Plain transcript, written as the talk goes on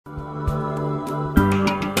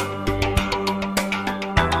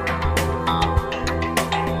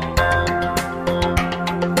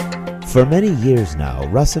For many years now,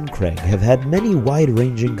 Russ and Craig have had many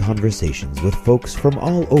wide-ranging conversations with folks from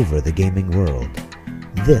all over the gaming world.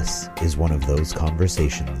 This is one of those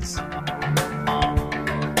conversations.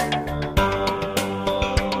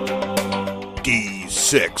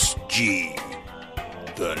 D6G,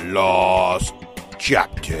 the Lost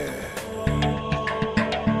Chapter.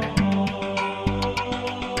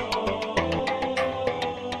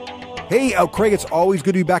 Hey, Craig, it's always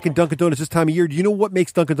good to be back in Dunkin' Donuts this time of year. Do you know what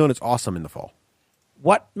makes Dunkin' Donuts awesome in the fall?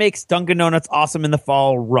 What makes Dunkin' Donuts awesome in the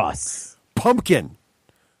fall, Russ? Pumpkin.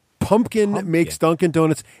 Pumpkin makes Dunkin'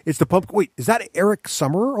 Donuts. It's the pumpkin. Wait, is that Eric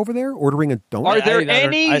Summerer over there ordering a donut? Are there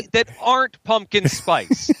any that aren't pumpkin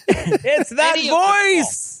spice? It's that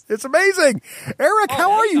voice. It's amazing. Eric,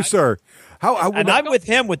 how are you, sir? I'm with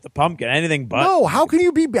him with the pumpkin. Anything but. No, how can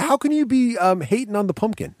you be hating on the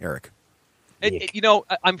pumpkin, Eric?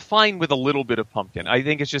 I'm fine with a little bit of pumpkin. I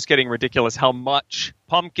think it's just getting ridiculous how much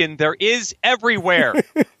pumpkin there is everywhere.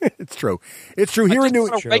 It's true. It's true. Here in New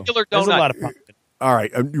England, regular donut. There's a lot of pumpkin. All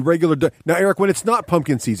right, a regular now, Eric, when it's not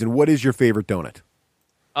pumpkin season, what is your favorite donut?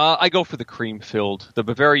 I go for the cream-filled, the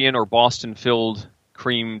Bavarian or Boston-filled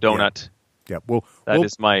cream donut. Yeah. That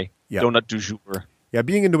is my donut du jour. Yeah,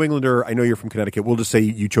 being a New Englander, I know you're from Connecticut. We'll just say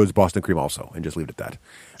you chose Boston cream also and just leave it at that.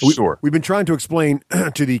 Sure. We've been trying to explain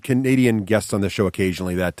to the Canadian guests on this show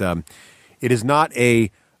occasionally that it is not a,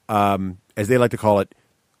 as they like to call it,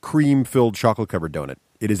 cream-filled chocolate-covered donut.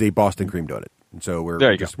 It is a Boston cream donut. And so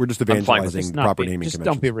we're just evangelizing proper naming just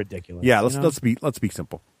conventions. Don't be ridiculous. Yeah, let's be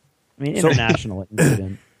simple. I mean, international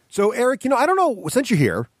incident. So Eric, I don't know, since you're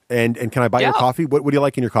here, and can I buy your coffee? What do you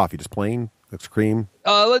like in your coffee? Just plain? That's cream?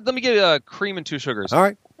 Let me get cream and 2 sugars. All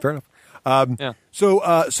right, fair enough. So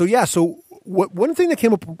one thing that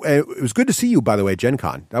came up, it was good to see you, by the way, at Gen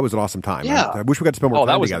Con. That was an awesome time. Yeah. I wish we got to spend more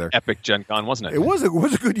time together. That was an epic Gen Con, wasn't it? It was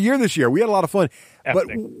a good year this year. We had a lot of fun. Epic.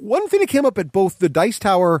 But one thing that came up at both the Dice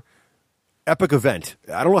Tower epic event,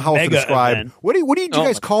 I don't know how else to describe. Event. What did you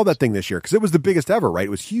guys call that thing this year? Because it was the biggest ever, right?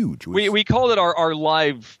 It was huge. We called it our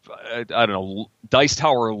live, Dice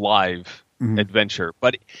Tower live adventure.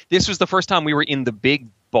 But this was the first time we were in the big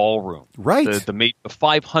ballroom, right? The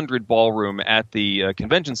 500 ballroom at the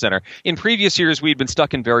convention center. In previous years, we'd been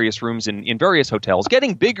stuck in various rooms in various hotels,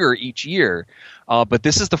 getting bigger each year. But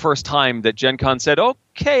this is the first time that Gen Con said,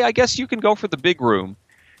 "Okay, I guess you can go for the big room."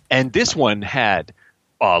 And this one had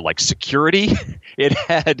security. It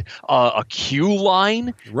had a queue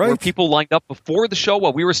line where people lined up before the show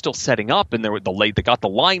while we were still setting up, and they got the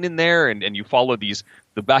line in there, and you follow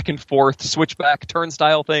the back and forth switchback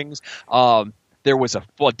turnstile things. There was a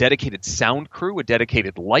dedicated sound crew, a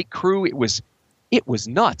dedicated light crew. It was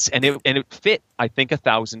nuts, and it fit, I think,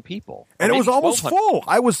 1,000 people, and it was almost full.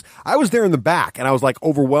 I was there in the back, and I was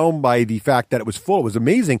overwhelmed by the fact that it was full. It was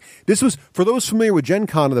amazing. This was, for those familiar with Gen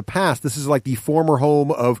Con in the past, this is like the former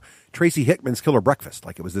home of Tracy Hickman's Killer Breakfast.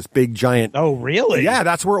 It was this big giant. Oh, really? Yeah,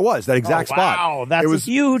 that's where it was. That exact spot. Wow, that's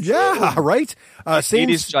huge. Yeah, right. It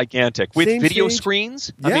is gigantic with video stage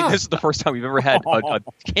screens. Yeah. I mean, this is the first time we've ever had a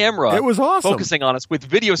camera. It was awesome. Focusing on us with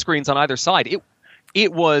video screens on either side.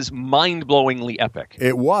 It was mind-blowingly epic.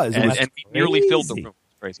 It was. And we nearly filled the room. It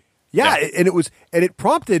was crazy. Yeah, and it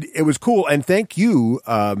was cool. And thank you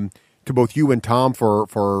to both you and Tom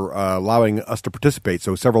for allowing us to participate.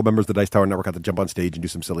 So several members of the Dice Tower Network got to jump on stage and do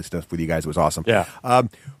some silly stuff with you guys. It was awesome. Yeah.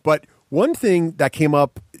 But one thing that came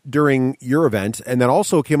up during your event, and then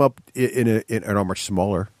also came up in a much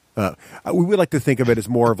smaller, we would like to think of it as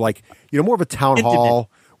more of more of a town hall.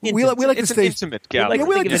 We like to stay intimate gathering.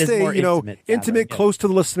 We like to stay, intimate, close to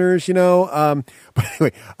the listeners. But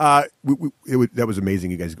anyway, that was amazing.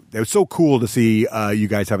 You guys, it was so cool to see you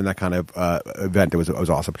guys having that kind of event. It was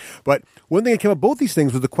awesome. But one thing that came up, both these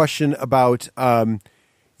things, was the question about,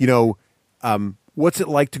 what's it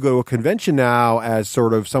like to go to a convention now as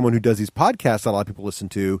sort of someone who does these podcasts that a lot of people listen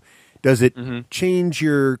to. Does it change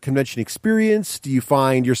your convention experience? Do you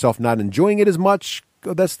find yourself not enjoying it as much?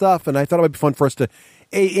 That stuff, and I thought it might be fun for us to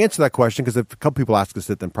answer that question, because if a couple people ask us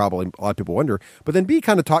it, then probably a lot of people wonder. But then B,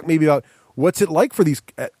 kind of talk maybe about what's it like for these.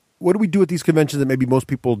 What do we do at these conventions that maybe most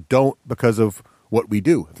people don't because of what we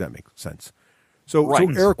do? If that makes sense. So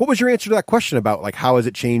Eric, what was your answer to that question about how has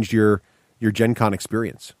it changed your Gen Con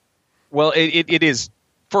experience? Well, it is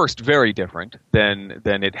first very different than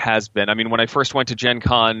it has been. I mean, when I first went to Gen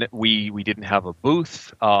Con, we didn't have a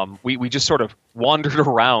booth. We just sort of wandered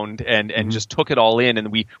around and just took it all in, and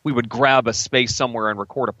we would grab a space somewhere and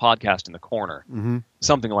record a podcast in the corner,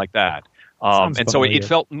 something like that. And so it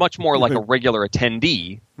felt much more like a regular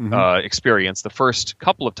attendee experience the first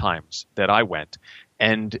couple of times that I went.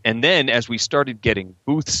 And then as we started getting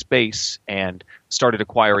booth space and started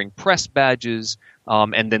acquiring press badges,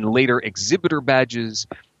 and then later exhibitor badges,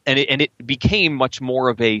 and it became much more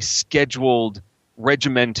of a scheduled,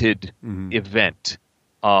 regimented event.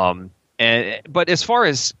 But as far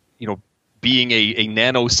as being a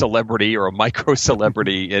nano celebrity or a micro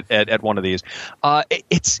celebrity at one of these,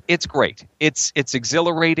 it's great. It's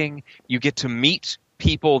exhilarating. You get to meet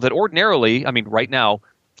people that ordinarily, right now,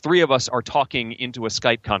 3 of us are talking into a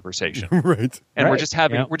Skype conversation, right? And we're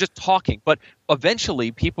just talking. But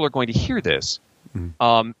eventually, people are going to hear this,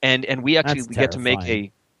 and we actually get to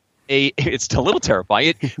make it's a little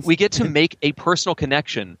terrifying. We get to make a personal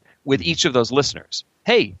connection with each of those listeners.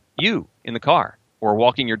 Hey, you in the car, or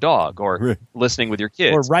walking your dog, or listening with your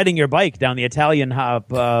kids, or riding your bike down the Italian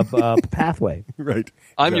pathway. Right.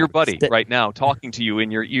 I'm your buddy right now, talking to you in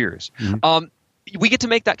your ears. We get to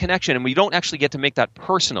make that connection, and we don't actually get to make that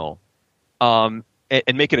personal and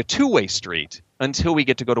make it a two-way street until we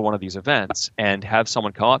get to go to one of these events and have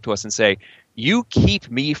someone come up to us and say, you keep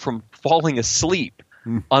me from falling asleep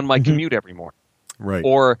on my commute every morning. Right.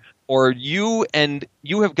 Or you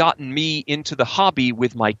have gotten me into the hobby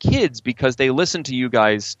with my kids because they listen to you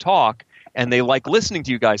guys talk and they like listening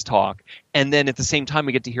to you guys talk. And then at the same time,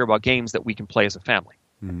 we get to hear about games that we can play as a family.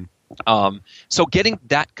 So getting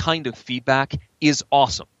that kind of feedback is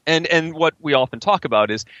awesome. And what we often talk about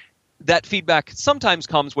is that feedback sometimes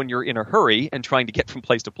comes when you're in a hurry and trying to get from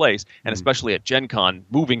place to place. And especially at Gen Con,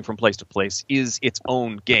 moving from place to place is its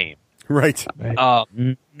own game. Right.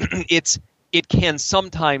 It can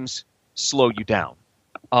sometimes slow you down.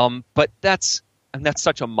 But that's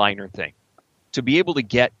such a minor thing. To be able to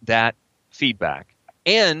get that feedback,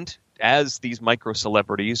 and as these micro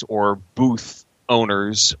celebrities or booth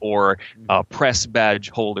owners or press badge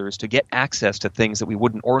holders, to get access to things that we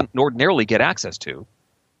wouldn't ordinarily get access to,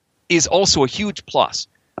 is also a huge plus.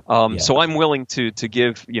 So I'm willing to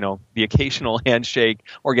give the occasional handshake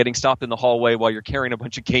or getting stopped in the hallway while you're carrying a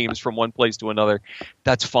bunch of games from one place to another.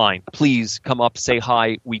 That's fine. Please come up, say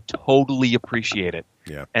hi. We totally appreciate it.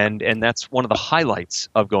 Yeah. And that's one of the highlights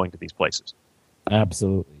of going to these places.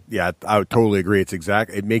 Absolutely. Yeah, I would totally agree.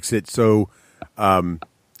 It makes it so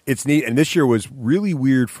it's neat. And this year was really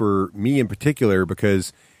weird for me in particular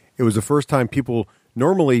because it was the first time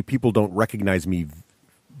normally people don't recognize me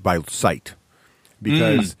by sight.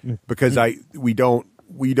 Because we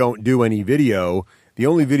don't do any video. The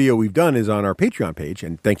only video we've done is on our Patreon page,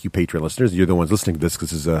 and thank you, Patreon listeners. You're the ones listening to this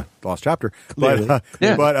because this is a lost chapter. But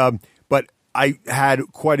I had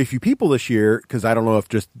quite a few people this year because I don't know if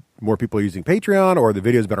just more people are using Patreon or the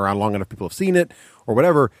video's been around long enough, people have seen it or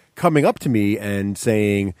whatever, coming up to me and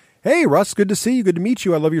saying, "Hey, Russ, good to see you. Good to meet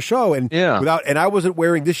you. I love your show." And I wasn't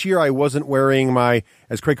wearing this year. I wasn't wearing my,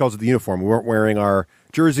 as Craig calls it, the uniform. We weren't wearing our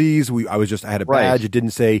jerseys. I had a badge. Right. It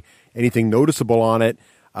didn't say anything noticeable on it.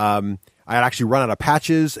 I had actually run out of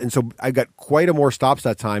patches, and so I got quite a more stops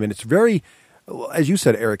that time. And it's very, as you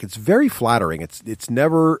said, Eric, it's very flattering. It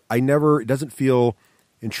doesn't feel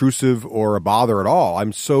intrusive or a bother at all.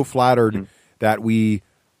 I'm so flattered that we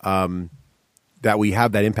have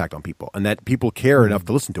that impact on people and that people care enough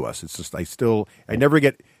to listen to us. It's just I never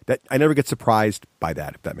get surprised by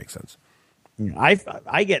that, if that makes sense.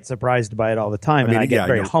 I get surprised by it all the time, and I get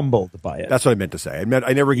very humbled by it. That's what I meant to say.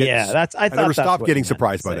 I never get. Yeah, I never stopped getting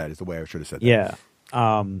surprised by that. Is the way I should have said that.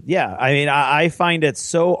 Yeah, I find it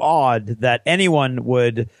so odd that anyone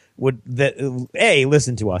would A,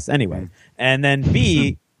 listen to us anyway, and then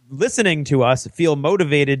B, listening to us, feel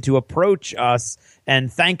motivated to approach us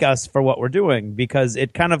and thank us for what we're doing, because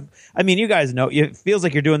it kind of, you guys know, it feels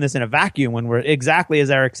like you're doing this in a vacuum when we're, exactly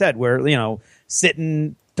as Eric said, we're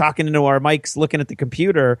sitting, talking into our mics, looking at the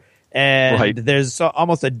computer, and there's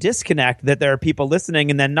almost a disconnect that there are people listening,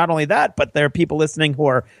 and then not only that, but there are people listening who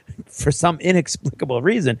are, for some inexplicable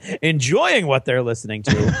reason, enjoying what they're listening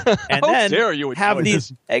to, and How then dare you have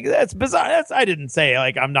these. That's bizarre. I didn't say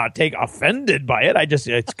I'm not offended by it.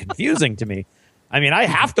 it's confusing to me. I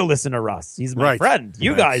have to listen to Russ. He's my friend.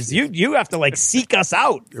 You guys, you have to seek us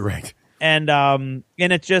out. Right. And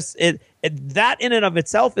it's just that in and of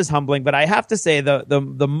itself is humbling. But I have to say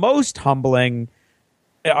the most humbling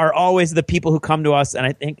are always the people who come to us, and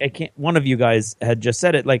I think one of you guys had just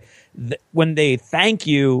said it, when they thank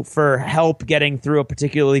you for help getting through a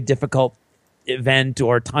particularly difficult event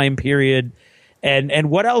or time period,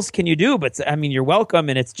 and what else can you do? But you're welcome,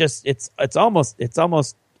 and it's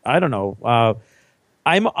almost I don't know.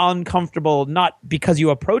 I'm uncomfortable not because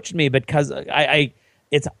you approached me, but because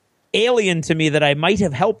it's alien to me that I might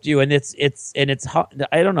have helped you, and it's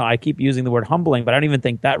I don't know. I keep using the word humbling, but I don't even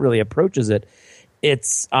think that really approaches it.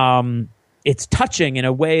 It's it's touching in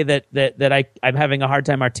a way that I'm having a hard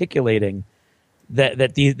time articulating.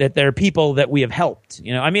 That there are people that we have helped,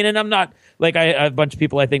 I mean, and I'm not like a bunch of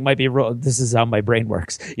people I think might be. This is how my brain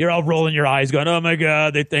works. You're all rolling your eyes, going, "Oh my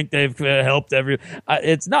god, they think they've helped every."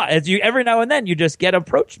 It's not. It's you. Every now and then, you just get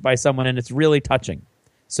approached by someone, and it's really touching.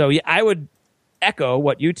 So I would echo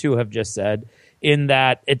what you two have just said in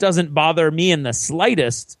that it doesn't bother me in the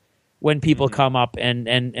slightest when people come up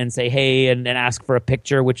and say, hey, and ask for a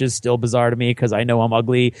picture, which is still bizarre to me because I know I'm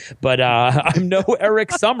ugly, but I'm no Eric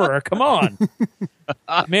Summerer. Come on.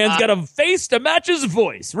 Man's got a face to match his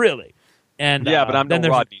voice, really. And but I'm no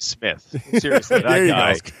Rodney Smith. Seriously, there you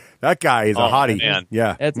go. That guy is a hottie. Man.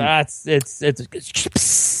 Yeah. It's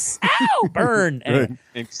ow, burn. And,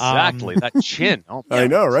 exactly. That chin. Oh, I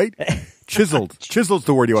know, right? Chiseled. Chiseled's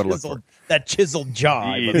the word you want to look for. That chiseled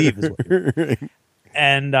jaw, I believe is what you're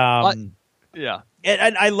And yeah,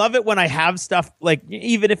 and I love it when I have stuff like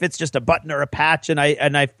even if it's just a button or a patch, and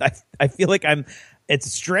I feel like it's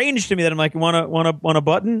strange to me that I'm like want a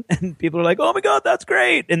button, and people are like, oh my god, that's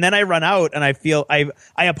great, and then I run out and I feel I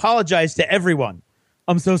apologize to everyone.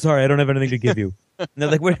 I'm so sorry, I don't have anything to give you. And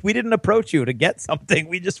they're like, we didn't approach you to get something,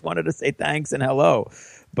 we just wanted to say thanks and hello,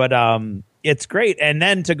 but it's great. And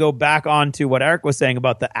then to go back on to what Eric was saying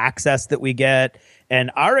about the access that we get. And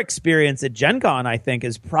our experience at Gen Con, I think,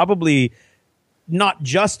 is probably not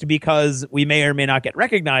just because we may or may not get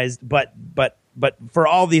recognized, but for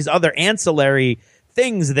all these other ancillary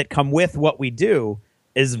things that come with what we do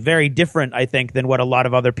is very different, I think, than what a lot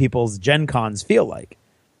of other people's Gen Cons feel like.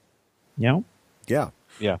 Yeah. Yeah.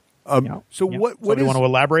 So what do you want to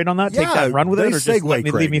elaborate on that? Yeah, Take that and run with it, or just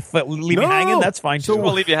segue, leave me hanging? That's fine too.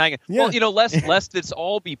 We'll leave you hanging. Yeah. Well, lest this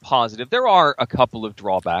all be positive, there are a couple of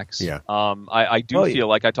drawbacks. Yeah. I do feel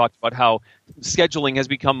like I talked about how scheduling has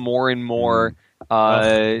become more and more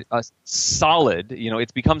solid.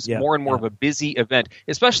 It becomes more and more of a busy event,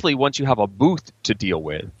 especially once you have a booth to deal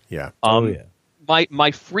with. Yeah.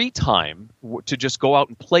 My free time to just go out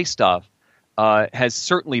and play stuff has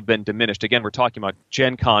certainly been diminished. Again, we're talking about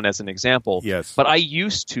Gen Con as an example. Yes. But I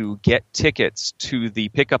used to get tickets to the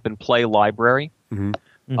Pick Up and Play library.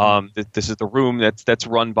 This is the room that's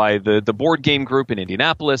run by the board game group in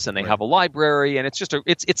Indianapolis, and they have a library, and it's just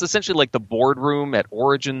it's essentially like the boardroom at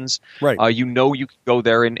Origins. Right. You could go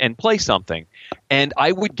there and play something. And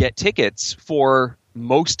I would get tickets for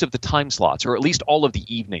most of the time slots, or at least all of the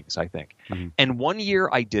evenings, I think. And one year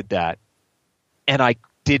I did that, and I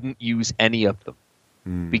didn't use any of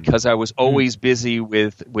them because I was always busy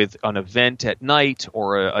with an event at night,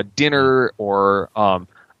 or a dinner, or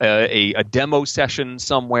a demo session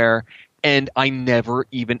somewhere, and I never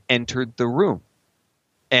even entered the room.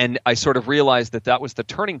 And I sort of realized that was the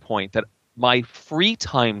turning point, that my free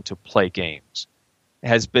time to play games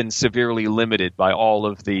has been severely limited by all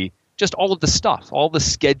of the stuff, all the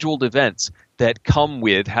scheduled events that come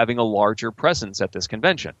with having a larger presence at this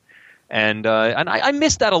convention. And I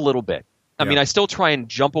miss that a little bit. I mean, I still try and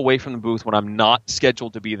jump away from the booth when I'm not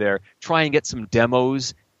scheduled to be there, try and get some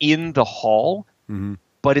demos in the hall,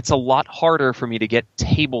 but it's a lot harder for me to get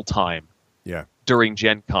table time during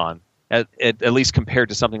Gen Con, at least compared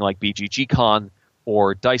to something like BGG Con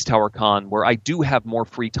or Dice Tower Con, where I do have more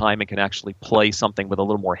free time and can actually play something with a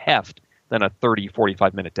little more heft than a 30,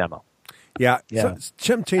 45-minute demo. Yeah. So,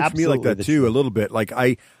 Chim changed me like that too a little bit. Like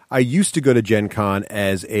I used to go to Gen Con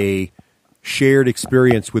as a shared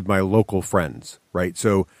experience with my local friends, right?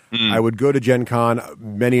 So I would go to Gen Con.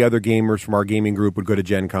 Many other gamers from our gaming group would go to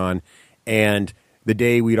Gen Con, and the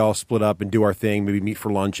day we'd all split up and do our thing, maybe meet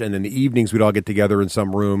for lunch, and then the evenings we'd all get together in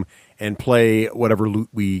some room and play whatever loot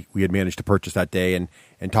we had managed to purchase that day,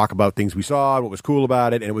 and talk about things we saw, what was cool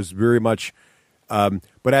about it, and it was very much.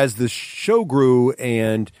 But as the show grew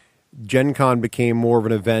and Gen Con became more of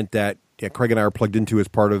an event that Craig and I are plugged into as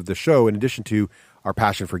part of the show, in addition to our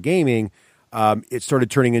passion for gaming, it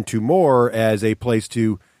started turning into more as a place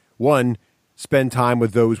to, one, spend time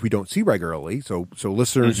with those we don't see regularly. So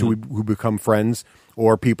listeners who become friends,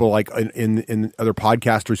 or people like in other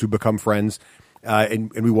podcasters who become friends,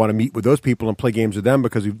 and we want to meet with those people and play games with them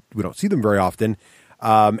because we don't see them very often.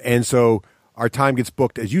 And so our time gets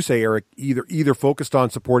booked, as you say, Eric, either focused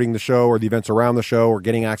on supporting the show or the events around the show, or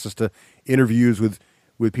getting access to interviews with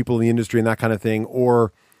people in the industry and that kind of thing,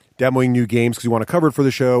 or demoing new games because we want to cover it for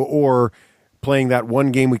the show, or playing that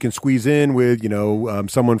one game we can squeeze in with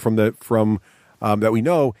someone from that we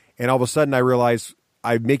know. And all of a sudden I realize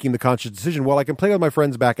I'm making the conscious decision, well, I can play with my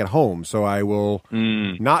friends back at home, so I will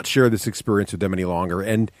not share this experience with them any longer.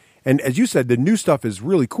 And as you said, the new stuff is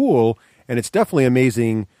really cool, and it's definitely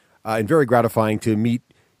amazing and very gratifying to meet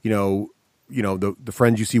the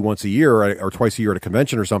friends you see once a year or twice a year at a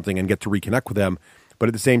convention or something and get to reconnect with them. But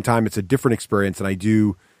at the same time, it's a different experience, and I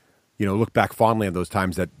do, look back fondly on those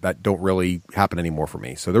times that don't really happen anymore for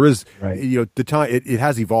me. So there is, the time it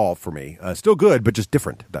has evolved for me. Still good, but just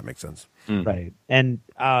different. If that makes sense. Right. And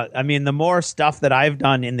the more stuff that I've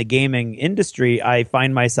done in the gaming industry, I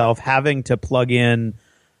find myself having to plug in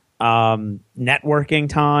networking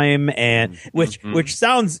time, and which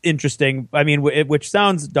sounds interesting. I mean, which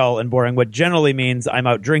sounds dull and boring. What generally means I'm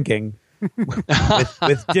out drinking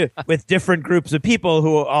with different groups of people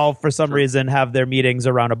who all for some reason have their meetings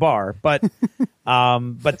around a bar. But funny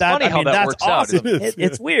how that that's works out, awesome. isn't it?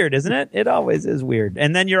 It's weird, isn't it? It always is weird.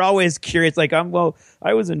 And then you're always curious, like I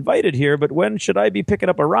was invited here, but when should I be picking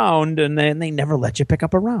up a round? And then they never let you pick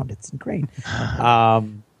up a round. It's great.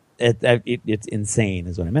 It's insane,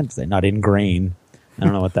 is what I meant to say, not ingrain. I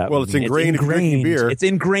don't know what that. Well, it's ingrained. It's ingrained. Beer. It's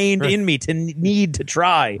ingrained in me to need to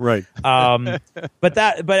try. Right. But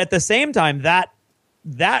at the same time,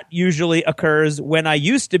 that usually occurs when I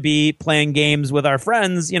used to be playing games with our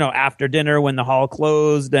friends, after dinner when the hall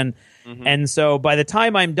closed, and so by the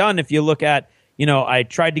time I'm done, if you look at, I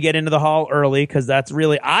tried to get into the hall early because that's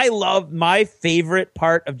really, I love, my favorite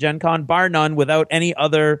part of Gen Con, bar none, with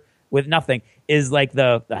nothing, is like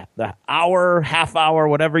the hour, half hour,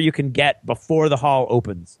 whatever you can get before the hall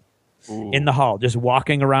opens. Ooh. In the hall, just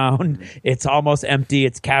walking around. It's almost empty.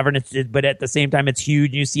 It's cavernous, but at the same time, it's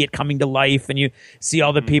huge. You see it coming to life, and you see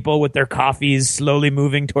all the people with their coffees slowly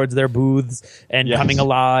moving towards their booths and coming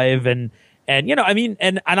alive. And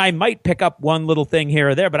I might pick up one little thing here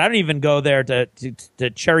or there, but I don't even go there to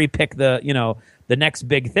cherry pick the next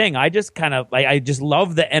big thing. I just kind of I just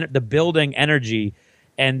love the building energy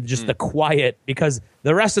and just the quiet, because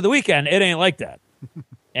the rest of the weekend it ain't like that.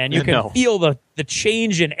 And you can feel the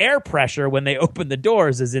change in air pressure when they open the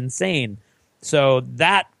doors is insane. So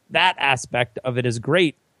that aspect of it is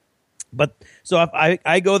great. But so if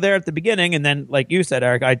I go there at the beginning, and then like you said,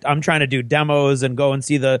 Eric, I'm trying to do demos and go and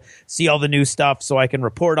see all the new stuff so I can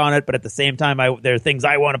report on it. But at the same time, there are things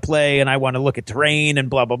I want to play and I want to look at terrain and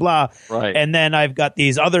blah, blah, blah. Right. And then I've got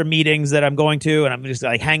these other meetings that I'm going to, and I'm just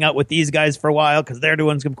like hang out with these guys for a while because they're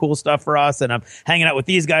doing some cool stuff for us. And I'm hanging out with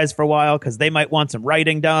these guys for a while because they might want some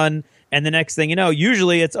writing done. And the next thing you know,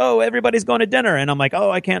 usually it's, everybody's going to dinner. And I'm like,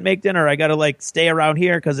 I can't make dinner. I got to stay around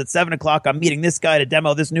here because it's 7:00. I'm meeting this guy to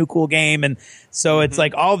demo this new cool game. And so it's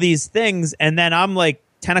like all these things. And then I'm like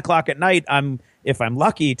 10:00 at night. If I'm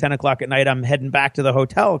lucky, 10:00 at night, I'm heading back to the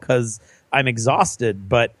hotel because I'm exhausted.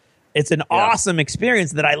 But it's an awesome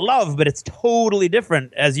experience that I love, but it's totally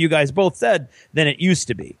different, as you guys both said, than it used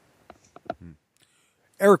to be.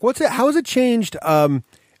 Eric, how has it changed?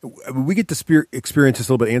 We get to experience this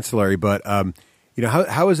a little bit ancillary, but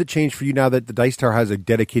how has it changed for you now that the Dice Tower has a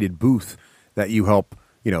dedicated booth that you help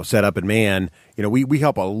set up and man? We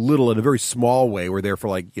help a little in a very small way. We're there for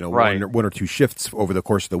one or two shifts over the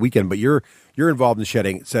course of the weekend, but you're involved in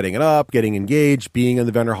setting it up, getting engaged, being in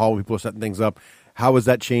the vendor hall when people are setting things up. How has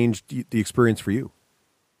that changed the experience for you?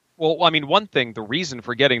 Well, I mean, one thing, the reason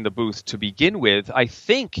for getting the booth to begin with, I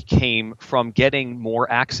think, came from getting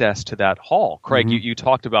more access to that hall. Craig, you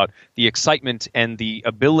talked about the excitement and the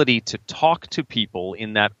ability to talk to people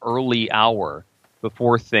in that early hour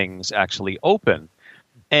before things actually open.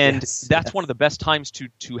 And that's one of the best times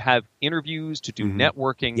to have interviews, to do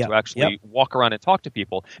networking, to actually walk around and talk to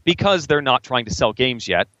people, because they're not trying to sell games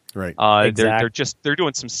yet. Right. They're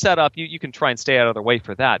doing some setup. You can try and stay out of their way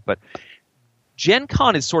for that, but Gen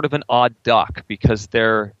Con is sort of an odd duck because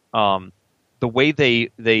they're the way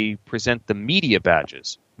they present the media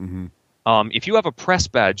badges. If you have a press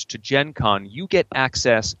badge to Gen Con, you get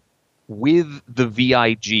access with the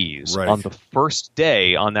VIGs on the first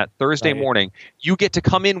day, on that Thursday morning. You get to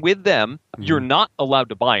come in with them. You're not allowed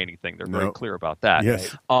to buy anything. They're very clear about that.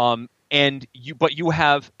 Yes. But you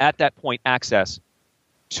have at that point access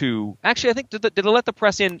to, actually, I think, did it let the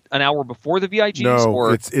press in an hour before the VIGs? No,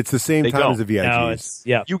 or it's the same time as the VIGs.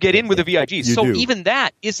 No, you get in with the VIGs. You do. Even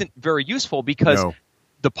that isn't very useful because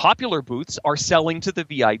the popular booths are selling to the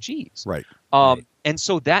VIGs. Right. And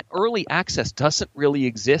so that early access doesn't really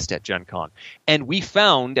exist at Gen Con. And we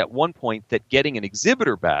found at one point that getting an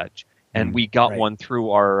exhibitor badge, and we got one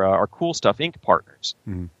through our Cool Stuff Inc. partners,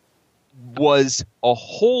 was a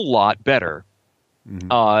whole lot better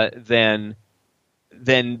than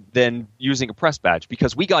using a press badge,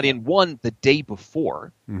 because we got in the day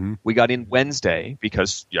before. We got in Wednesday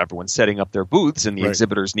because everyone's setting up their booths and the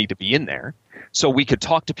exhibitors need to be in there. So we could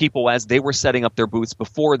talk to people as they were setting up their booths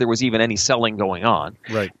before there was even any selling going on.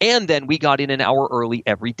 Right. And then we got in an hour early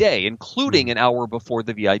every day, including an hour before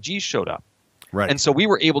the VIGs showed up. Right. And so we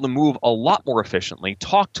were able to move a lot more efficiently,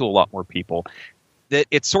 talk to a lot more people. That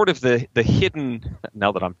it's sort of the hidden,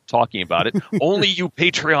 now that I'm talking about it, only you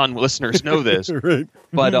Patreon listeners know this. Right.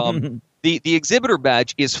 But the exhibitor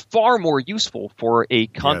badge is far more useful for a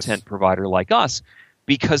content provider like us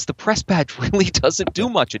because the press badge really doesn't do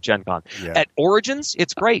much at Gen Con. Yeah. At Origins,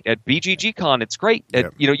 it's great. At BGG Con, it's great.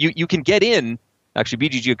 You can get in. Actually,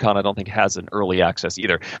 BGG Con I don't think has an early access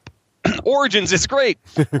either. Origins, it's great.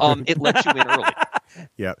 It lets you in early.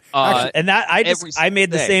 Yeah. And that I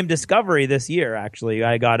made the same discovery this year. Actually,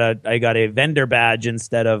 I got a vendor badge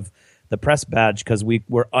instead of the press badge because we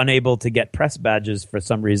were unable to get press badges for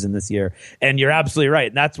some reason this year. And you're absolutely right.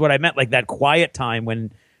 And that's what I meant, like that quiet time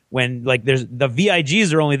when like there's the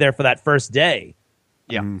VIGs are only there for that first day.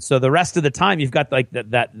 Yeah. So the rest of the time you've got like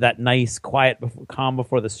that nice quiet calm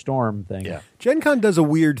before the storm thing. Yeah. Gen Con does a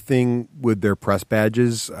weird thing with their press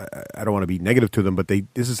badges. I don't want to be negative to them, but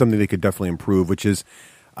this is something they could definitely improve, which is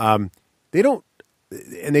they don't,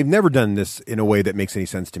 and they've never done this in a way that makes any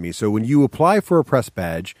sense to me. So when you apply for a press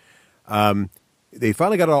badge, they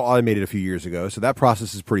finally got it all automated a few years ago. So that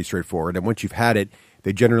process is pretty straightforward. And once you've had it,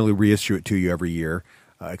 they generally reissue it to you every year.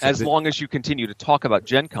 As long as you continue to talk about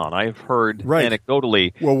Gen Con. I have heard Right.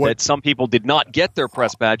 anecdotally that some people did not get their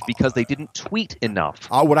press badge because they didn't tweet enough.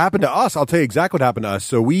 What happened to us, I'll tell you exactly what happened to us.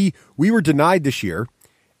 So we were denied this year,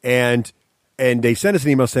 and they sent us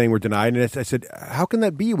an email saying we're denied. And I said, how can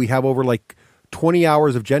that be? We have over like 20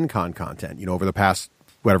 hours of Gen Con content, over the past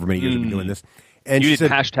whatever many years we've been doing this. And You she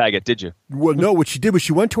didn't said, hashtag it, did you? well, no, what she did was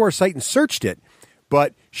she went to our site and searched it,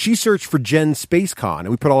 but she searched for Gen Space Con, and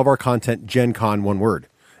we put all of our content Gen Con, one word.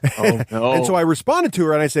 Oh, no. And so I responded to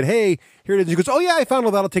her and I said, "Hey, here it is." She goes, "Oh yeah, I found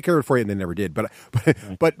all that. I'll take care of it for you." And they never did. But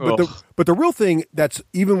the real thing that's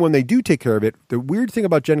even when they do take care of it, the weird thing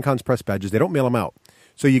about Gen Con's press badges, they don't mail them out.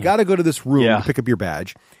 So you got to go to this room to pick up your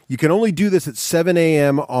badge. You can only do this at 7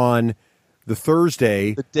 a.m. on the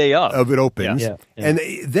Thursday, the day of it opens, and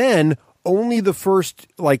then only the first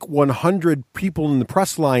like 100 people in the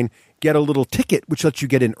press line get a little ticket, which lets you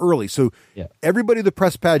get in early. So everybody with the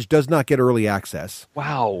press badge does not get early access.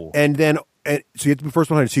 Wow. And so you have to be first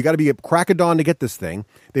 100. So you got to be at crack of dawn to get this thing.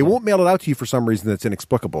 They won't mail it out to you for some reason that's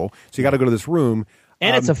inexplicable. So you got to go to this room.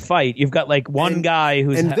 And it's a fight. You've got like one guy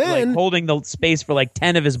who's like holding the space for like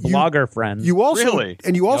 10 of his blogger friends. You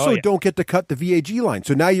also don't get to cut the VIG line.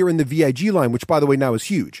 So now you're in the VIG line, which by the way now is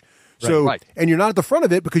huge. So and you're not at the front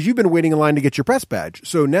of it because you've been waiting in line to get your press badge.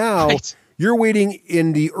 So now you're waiting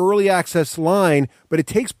in the early access line, but it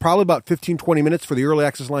takes probably about 15, 20 minutes for the early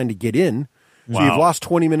access line to get in. So you've lost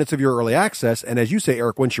 20 minutes of your early access. And as you say,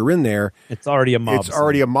 Eric, once you're in there, it's already a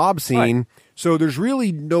mob scene. Right. So there's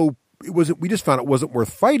really we just found it wasn't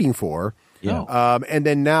worth fighting for. Yeah. And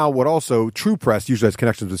then now what also True Press usually has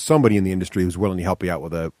connections with somebody in the industry who's willing to help you out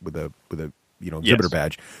with a exhibitor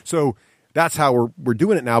badge. So that's how we're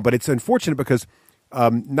doing it now. But it's unfortunate because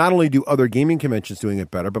not only do other gaming conventions doing it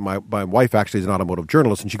better, but my wife actually is an automotive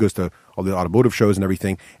journalist, and she goes to all the automotive shows and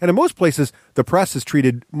everything. And in most places, the press is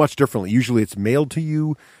treated much differently. Usually it's mailed to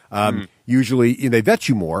you. Usually they vet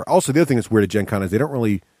you more. Also, the other thing that's weird at Gen Con is they don't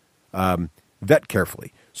really vet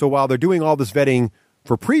carefully. So while they're doing all this vetting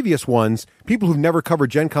for previous ones, people who've never covered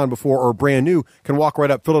Gen Con before or brand new can walk right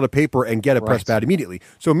up, fill out a paper, and get a press badge immediately.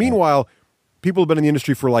 So meanwhile, people who've been in the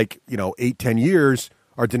industry for 8-10 years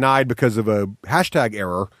are denied because of a hashtag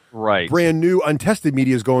error. Right. Brand new, untested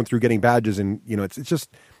media is going through getting badges, and it's just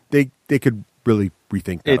they could really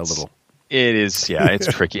rethink that a little. It is, it's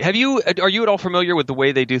tricky. Are you at all familiar with the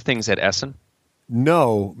way they do things at Essen?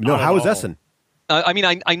 No. How is Essen?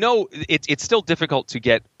 I know it's still difficult to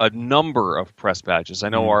get a number of press badges. I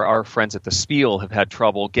know our friends at the Spiel have had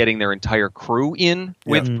trouble getting their entire crew in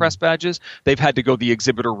with press badges. They've had to go the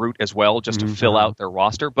exhibitor route as well just to fill out their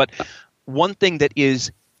roster. But one thing that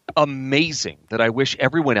is amazing that I wish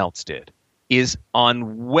everyone else did is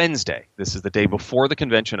on Wednesday, this is the day before the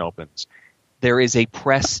convention opens, there is a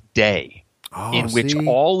press day in which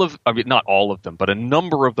not all of them, but a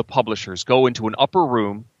number of the publishers go into an upper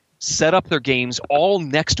room, set up their games all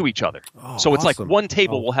next to each other. So it's like one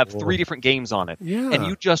table will have 3 different games on it. Yeah. And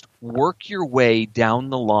you just work your way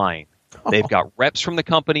down the line. They've got reps from the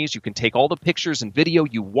companies. You can take all the pictures and video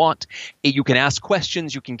you want. You can ask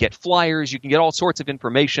questions. You can get flyers. You can get all sorts of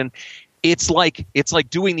information. It's like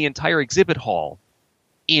doing the entire exhibit hall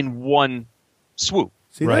in one swoop.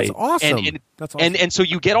 See, that's awesome. That's awesome. And so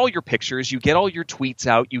you get all your pictures. You get all your tweets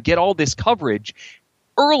out. You get all this coverage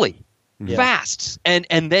early. Fast, and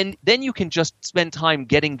then you can just spend time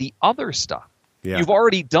getting the other stuff. You've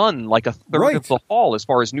already done like a third of the hall as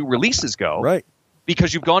far as new releases go. Right.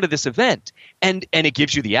 because you've gone to this event, and it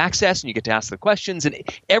gives you the access, and you get to ask the questions, and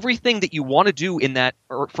everything that you want to do in that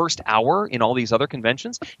first hour in all these other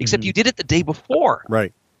conventions, except you did it the day before.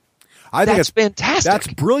 Right. I think that's fantastic. That's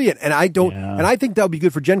brilliant, and I think that would be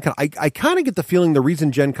good for Gen Con. I kind of get the feeling the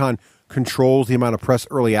reason Gen Con controls the amount of press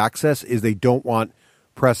early access is they don't want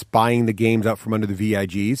press buying the games out from under the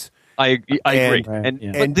VIGs. I agree. Right.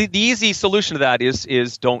 But the easy solution to that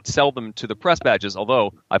is don't sell them to the press badges,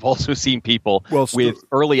 although I've also seen people with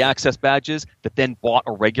early access badges that then bought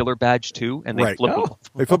a regular badge too, and they flip them.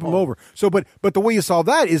 They flip them over. So, but the way you solve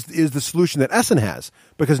that is the solution that Essen has,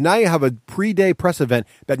 because now you have a pre-day press event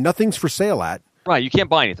that nothing's for sale at. Right, you can't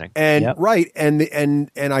buy anything. And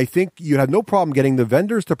and I think you have no problem getting the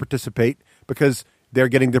vendors to participate because they're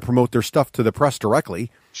getting to promote their stuff to the press directly.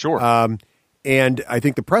 Sure. And I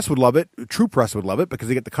think the press would love it. True press would love it because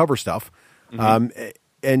they get the cover stuff.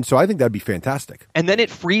 And so I think that'd be fantastic. And then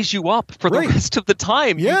it frees you up for the rest of the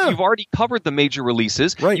time. Yeah. You've already covered the major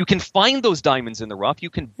releases. Right. You can find those diamonds in the rough.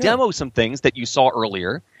 You can demo some things that you saw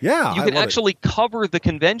earlier. Yeah, you can actually cover the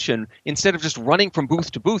convention instead of just running from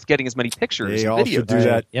booth to booth getting as many pictures They and all videos. should do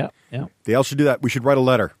that. Yeah. They all should do that. We should write a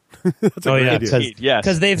letter. That's a great idea. Yes.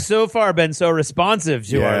 Because they've so far been so responsive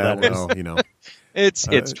to our letters. Well, you know. It's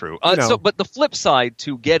true. But the flip side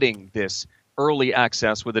to getting this early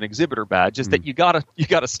access with an exhibitor badge is that you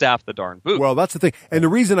gotta staff the darn booth. Well, that's the thing. And the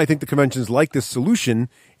reason I think the conventions like this solution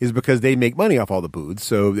is because they make money off all the booths.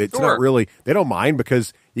 So it's not really, they don't mind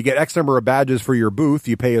because you get X number of badges for your booth.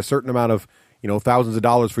 You pay a certain amount of, thousands of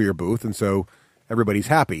dollars for your booth. And so everybody's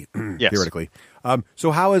happy, theoretically.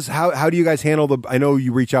 So how do you guys handle I know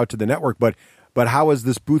you reach out to the network, but how has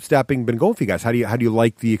this booth staffing been going for you guys? How do you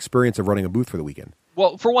like the experience of running a booth for the weekend?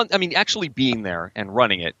 Well, for one, actually being there and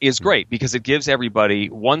running it is great because it gives everybody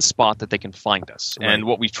one spot that they can find us. Right. And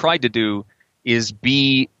what we've tried to do is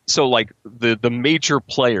be like the major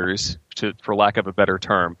players, for lack of a better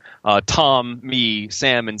term, Tom, me,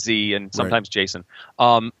 Sam, and Z, and sometimes Jason,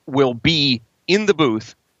 will be in the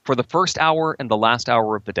booth for the first hour and the last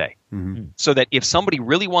hour of the day. Mm-hmm. So that if somebody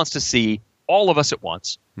really wants to see all of us at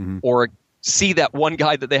once or see that one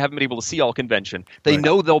guy that they haven't been able to see all convention, they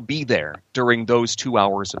know they'll be there during those 2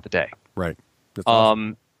 hours of the day. Right. That's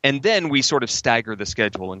awesome. And then we sort of stagger the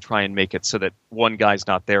schedule and try and make it so that one guy's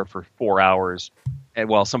not there for 4 hours and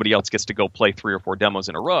while somebody else gets to go play 3 or 4 demos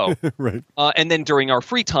in a row. Right. And then during our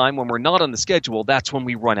free time, when we're not on the schedule, that's when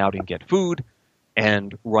we run out and get food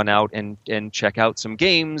and run out and check out some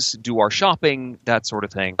games, do our shopping, that sort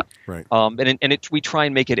of thing. Right. We try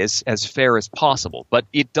and make it as fair as possible. But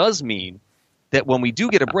it does mean that when we do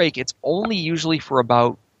get a break, it's only usually for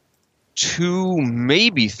about 2,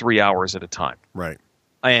 maybe 3 hours at a time. Right.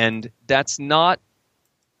 And that's not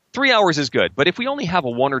 3 hours is good, but if we only have a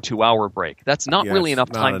 1 or 2 hour break, that's not really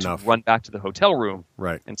enough time to run back to the hotel room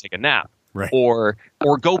and take a nap, or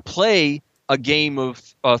go play a game of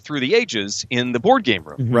Through the Ages in the board game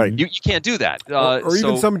room. Mm-hmm. Right. You can't do that. Or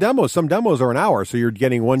even some demos. Some demos are an hour, so you're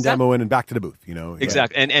getting one demo in and back to the booth.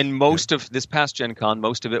 Exactly. And most of this past Gen Con,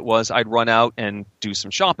 most of it was I'd run out and do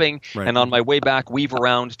some shopping, and on my way back, weave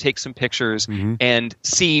around, take some pictures, and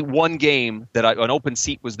see one game that an open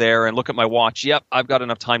seat was there, and look at my watch. Yep, I've got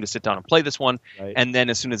enough time to sit down and play this one, and then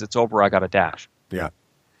as soon as it's over, I got a dash. Yeah.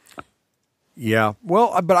 Yeah,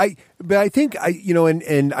 well, but I think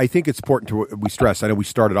and I think it's important to we stress. I know we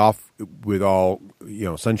started off with all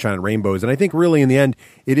sunshine and rainbows, and I think really in the end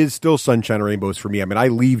it is still sunshine and rainbows for me. I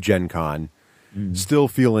leave Gen Con still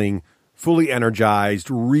feeling fully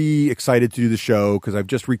energized, excited to do the show because I've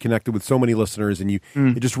just reconnected with so many listeners, and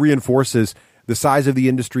it just reinforces the size of the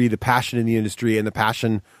industry, the passion in the industry, and the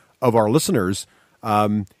passion of our listeners.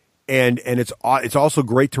 And it's also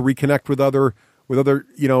great to reconnect with other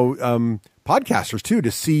podcasters too, to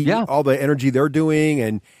see all the energy they're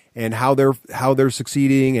doing and how they're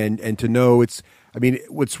succeeding and to know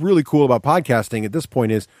what's really cool about podcasting at this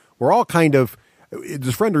point is we're all kind of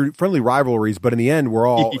there's friendly rivalries, but in the end we're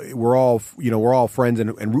all friends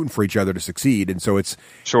and rooting for each other to succeed, and so it's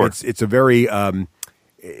a very there's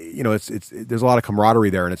a lot of camaraderie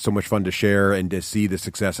there, and it's so much fun to share and to see the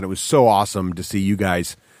success, and it was so awesome to see you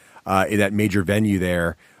guys in that major venue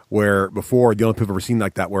there. Where before the only people I've ever seen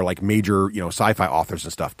like that were like major, sci-fi authors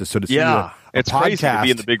and stuff. To see it's podcast, crazy to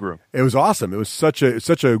be in the big room. It was awesome. It was such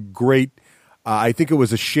a great. I think it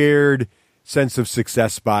was a shared sense of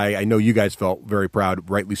success. I know you guys felt very proud,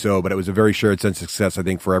 rightly so, but it was a very shared sense of success. I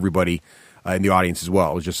think for everybody in the audience as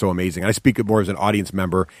well. It was just so amazing. And I speak more as an audience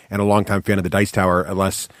member and a longtime fan of the Dice Tower,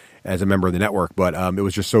 less as a member of the network. But it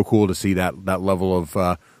was just so cool to see that level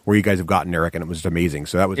of. Where you guys have gotten, Eric, and it was just amazing.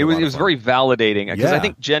 So that was it was very validating because I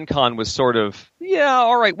think Gen Con was sort of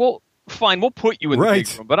all right. Well, fine, we'll put you in the Right.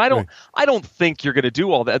 big room, but I don't think you're going to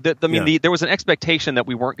do all that. There was an expectation that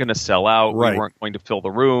we weren't going to sell out, Right. we weren't going to fill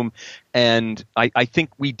the room, and I think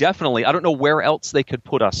we definitely. I don't know where else they could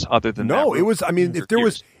put us other than that. No, room. it was. I mean, if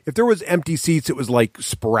there was empty seats, it was like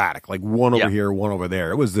sporadic, like one over here, one over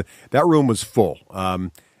there. It was that room was full.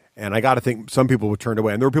 And I got to think some people were turned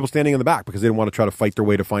away, and there were people standing in the back because they didn't want to try to fight their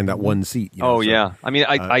way to find that one seat. You know, yeah. I mean,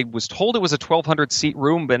 I was told it was a 1,200 seat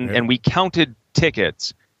room, and we counted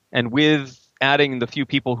tickets, and with adding the few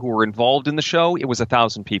people who were involved in the show, it was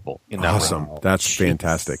 1,000 people in that awesome. room. That's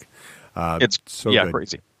fantastic. It's so good. good.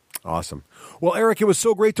 Crazy. Awesome. Well, Eric, it was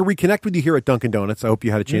so great to reconnect with you here at Dunkin' Donuts. I hope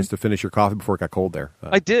you had a chance to finish your coffee before it got cold there.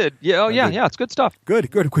 I did. Yeah. Yeah. It's good stuff.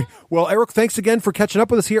 Good. Well, Eric, thanks again for catching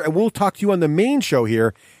up with us here, and we'll talk to you on the main show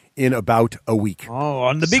here in about a week. Oh,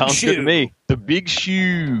 on the big Sounds shoe. good to me. The big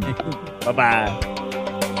shoe. Bye-bye.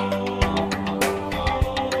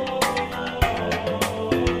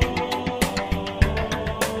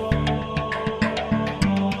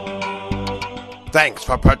 Thanks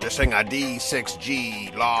for purchasing a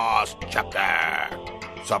D6G Lost Chapter.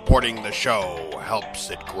 Supporting the show helps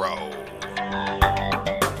it grow.